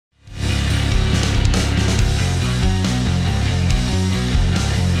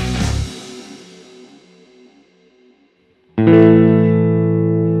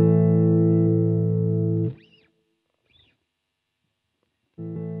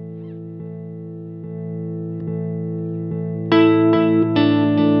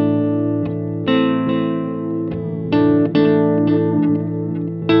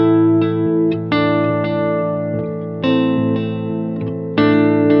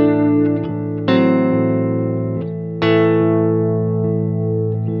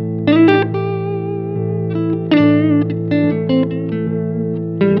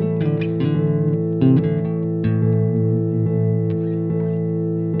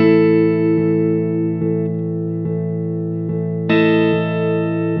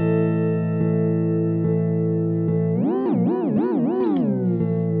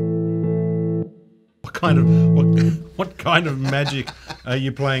what kind of magic are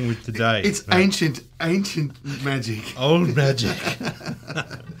you playing with today? It's ancient magic. Old magic.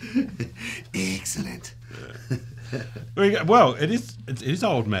 Excellent. Well, it is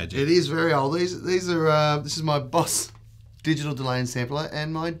old magic. It is very old. These are this is my Boss digital delay and sampler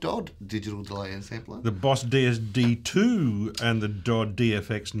and my Dodd digital delay and sampler. The Boss DSD-2 and the Dodd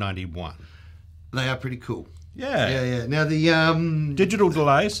DFX91. They are pretty cool. Yeah. Now the Digital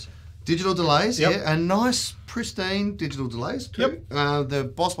delays. digital delays, Yep. yeah, and nice pristine digital delays too. Yep. The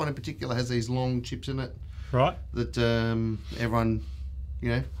Boss one in particular has these long chips in it Right. that everyone,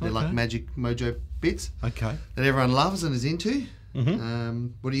 they're like magic mojo bits Okay. that everyone loves and is into. Mm-hmm.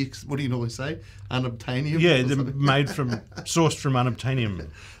 What do you normally say? Unobtainium? Yeah, or they're something? sourced from unobtainium.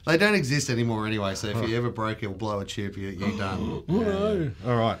 They don't exist anymore anyway. So if you ever broke it or blow a chip, you're done. No.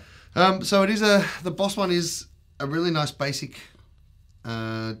 All right. So it is the Boss one is a really nice basic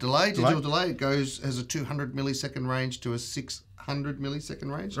digital delay. It has a 200 millisecond range to a 600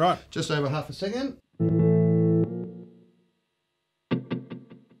 millisecond range. Right. Just over half a second.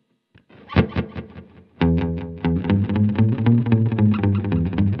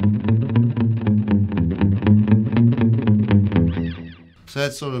 So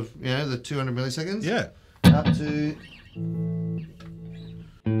that's sort of, the 200 milliseconds. Yeah. Up to...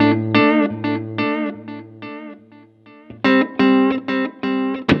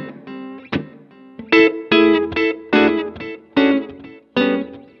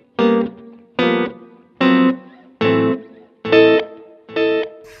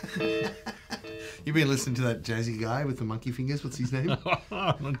 You've been listening to that jazzy guy with the monkey fingers. What's his name?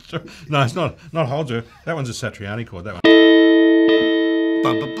 I'm not sure. No, it's not Holger. That one's a Satriani chord. That one.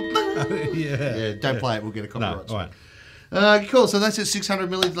 Yeah, don't play it. We'll get a copyright. No, all right. Cool. So that's at 600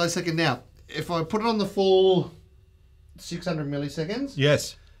 millisecond. Now, if I put it on the full 600 milliseconds,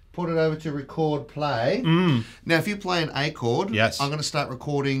 Yes. put it over to record play. Now, if you play an A chord, Yes. I'm going to start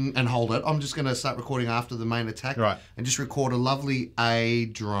recording and hold it. I'm just going to start recording after the main attack, Right. and just record a lovely A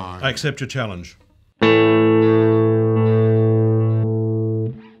drone. I accept your challenge.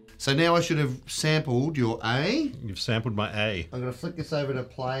 So now I should have sampled your A. You've sampled my A. I'm going to flick this over to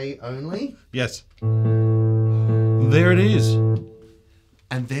play only, Yes. There it is.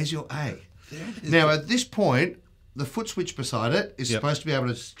 and there's your A. Now, at this point, the foot switch beside it is supposed to be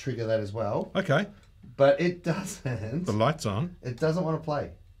able to trigger that as well, Okay. but it doesn't. The light's on, It doesn't want to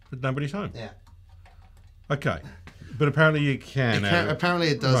play. but nobody's home. Yeah. Okay. But apparently you can. Apparently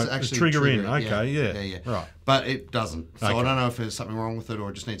it does right, actually trigger in. it. Okay, yeah. Right. But it doesn't. So Okay. I don't know if there's something wrong with it or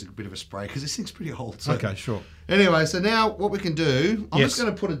it just needs a bit of a spray because this thing's pretty old. So. Okay, sure. Anyway, so now what we can do, I'm Yes. just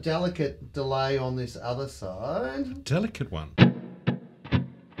going to put a delicate delay on this other side. Delicate one.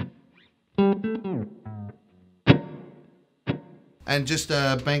 And just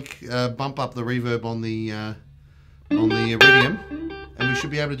bump up the reverb on the iridium, and we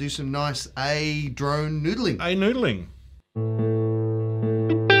should be able to do some nice A drone noodling. A noodling.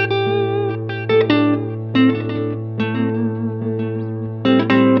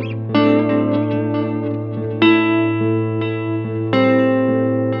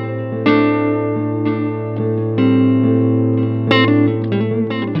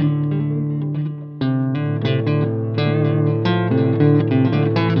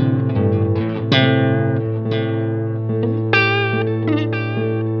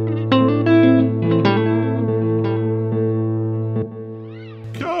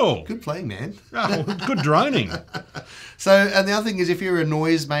 Cool. Good playing, man. Oh, good droning. So, and the other thing is, if you're a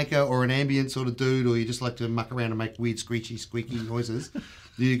noise maker or an ambient sort of dude, or you just like to muck around and make weird screechy, squeaky noises,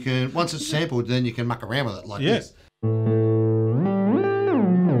 you can, once it's sampled, then you can muck around with it like this.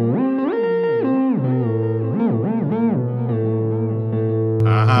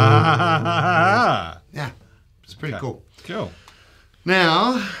 Yeah, it's pretty cool. Cool.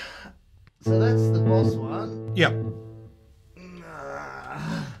 Now, so that's the Boss one. Yep.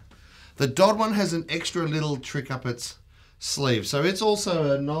 The Dodd one has an extra little trick up its sleeve. So it's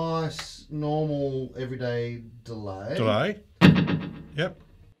also a nice, normal, everyday delay. Delay. Yep.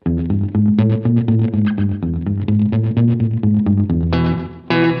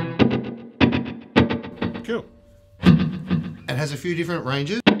 Cool. It has a few different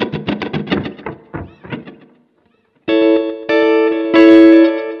ranges.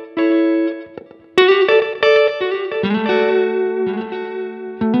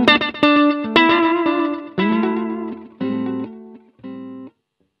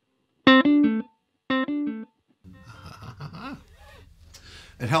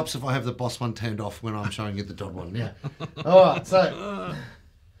 It helps if I have the Boss one turned off when I'm showing you the Dodd one. Yeah. All right.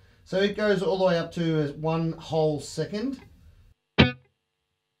 So it goes all the way up to 1 whole second.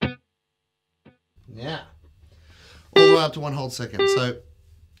 Yeah. All the way up to 1 whole second. So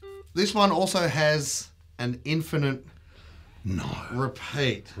this one also has an infinite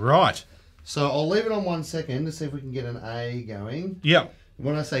repeat. Right. So I'll leave it on 1 second to see if we can get an A going. Yep.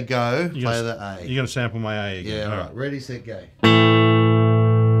 When I say go, play the A. You're going to sample my A again. Yeah, all right. Ready, set, go.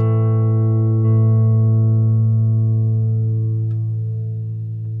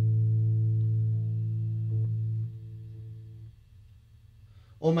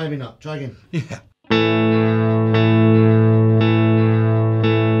 Or maybe not. Try again. Yeah.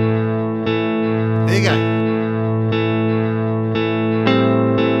 There you go.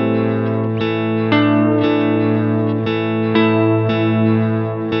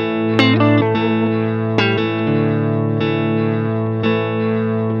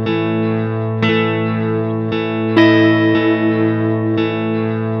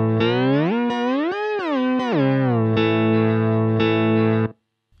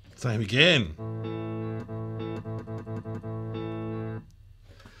 Same again.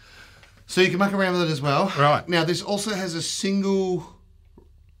 So you can muck around with it as well. Right. Now this also has a single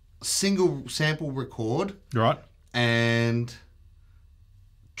sample record Right. and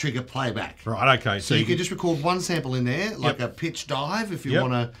trigger playback. Right, okay. So you can just record one sample in there, like a pitch dive if you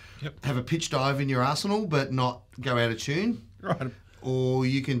want to have a pitch dive in your arsenal but not go out of tune. Right. Or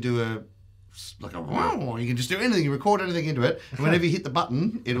you can do a wow, you can just do anything, you record anything into it, and whenever you hit the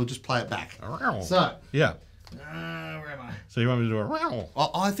button, it'll just play it back. So, yeah. where am I? So you want me to do a row?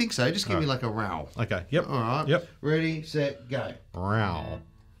 I think so. Just give me like a row. Okay. Yep. All right. Yep. Ready, set, go. Row.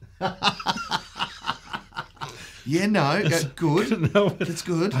 Yeah, no, good. No, It's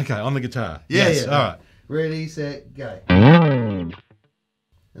good. okay, on the guitar. Yeah, yes. yeah. All right. Ready, set, go. And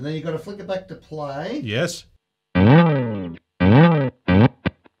then you've got to flick it back to play. Yes.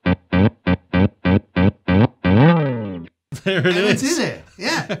 There it is. It's in there.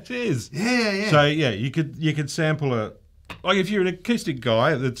 Yeah. It is. Yeah. So yeah, you could sample a, like if you're an acoustic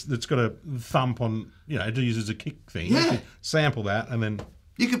guy that's got a thump on, to use as a kick thing. Yeah. You could sample that and then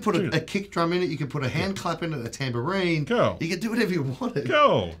You could put a kick drum in it. You could put a hand clap in it, a tambourine. Cool. You could do whatever you wanted.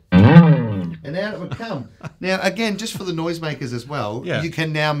 go. And out it would come. Now, again, just for the noisemakers as well, you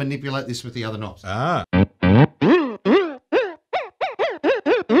can now manipulate this with the other knobs. Ah.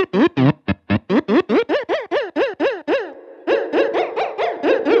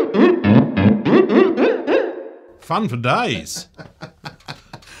 Fun for days.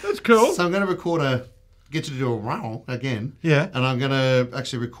 That's cool. So I'm going to get you to do a row again. Yeah. And I'm going to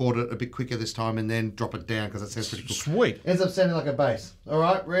actually record it a bit quicker this time and then drop it down because that sounds pretty cool. Sweet. Ends up sounding like a bass. All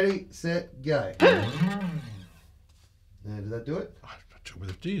right, ready, set, go. Now, did that do it? I'm not sure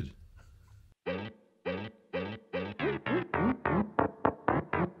whether it did.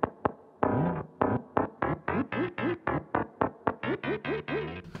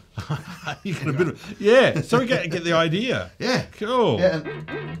 You got a bit of, so we get the idea. Yeah. Cool. Yeah, and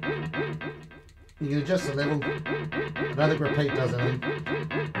you can adjust the level. I don't think repeat does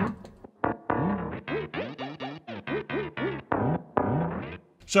anything.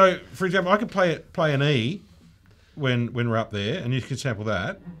 So, for example, I could play an E when we're up there, and you can sample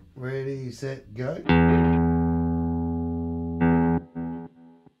that. Ready, set, go.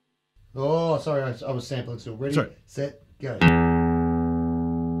 Oh, sorry, I was sampling still. Ready, set, go.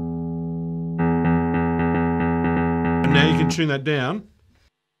 And now you can tune that down.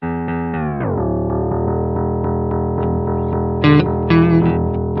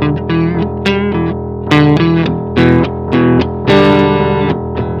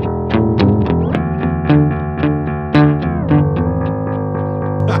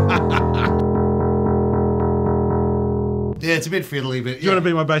 Yeah, it's a bit fiddly, but Do you want to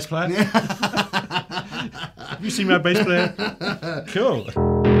be my bass player? Have you seen my bass player? Cool.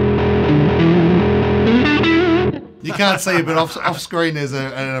 You can't see it, but off screen there's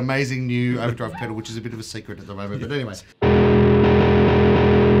an amazing new overdrive pedal, which is a bit of a secret at the moment. But anyway,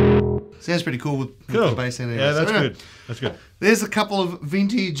 sounds pretty cool with the bass in it. Yeah, that's good. That's good. There's a couple of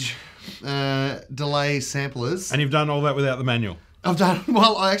vintage delay samplers. And you've done all that without the manual? I've done,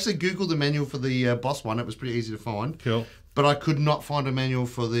 well, I actually Googled the manual for the Boss one. It was pretty easy to find. Cool. But I could not find a manual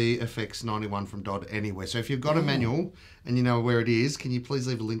for the FX91 from Dodd anywhere. So if you've got a manual and you know where it is, can you please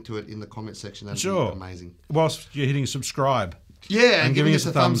leave a link to it in the comment section? That'd be amazing. Whilst you're hitting subscribe. Yeah, and giving us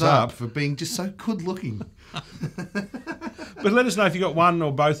a thumbs up for being just so good looking. But let us know if you got one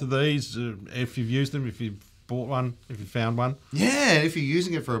or both of these, if you've used them, if you've bought one, if you found one. Yeah, if you're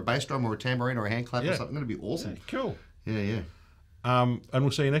using it for a bass drum or a tambourine or a hand clap or something, that'd be awesome. Yeah, cool. Yeah. And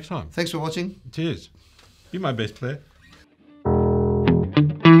we'll see you next time. Thanks for watching. Cheers. You're my best player.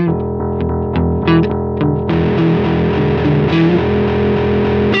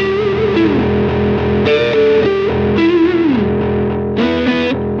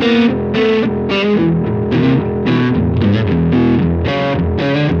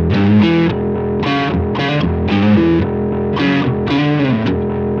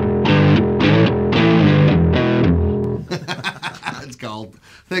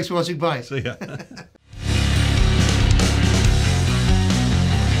 Thanks for watching. Bye. See ya.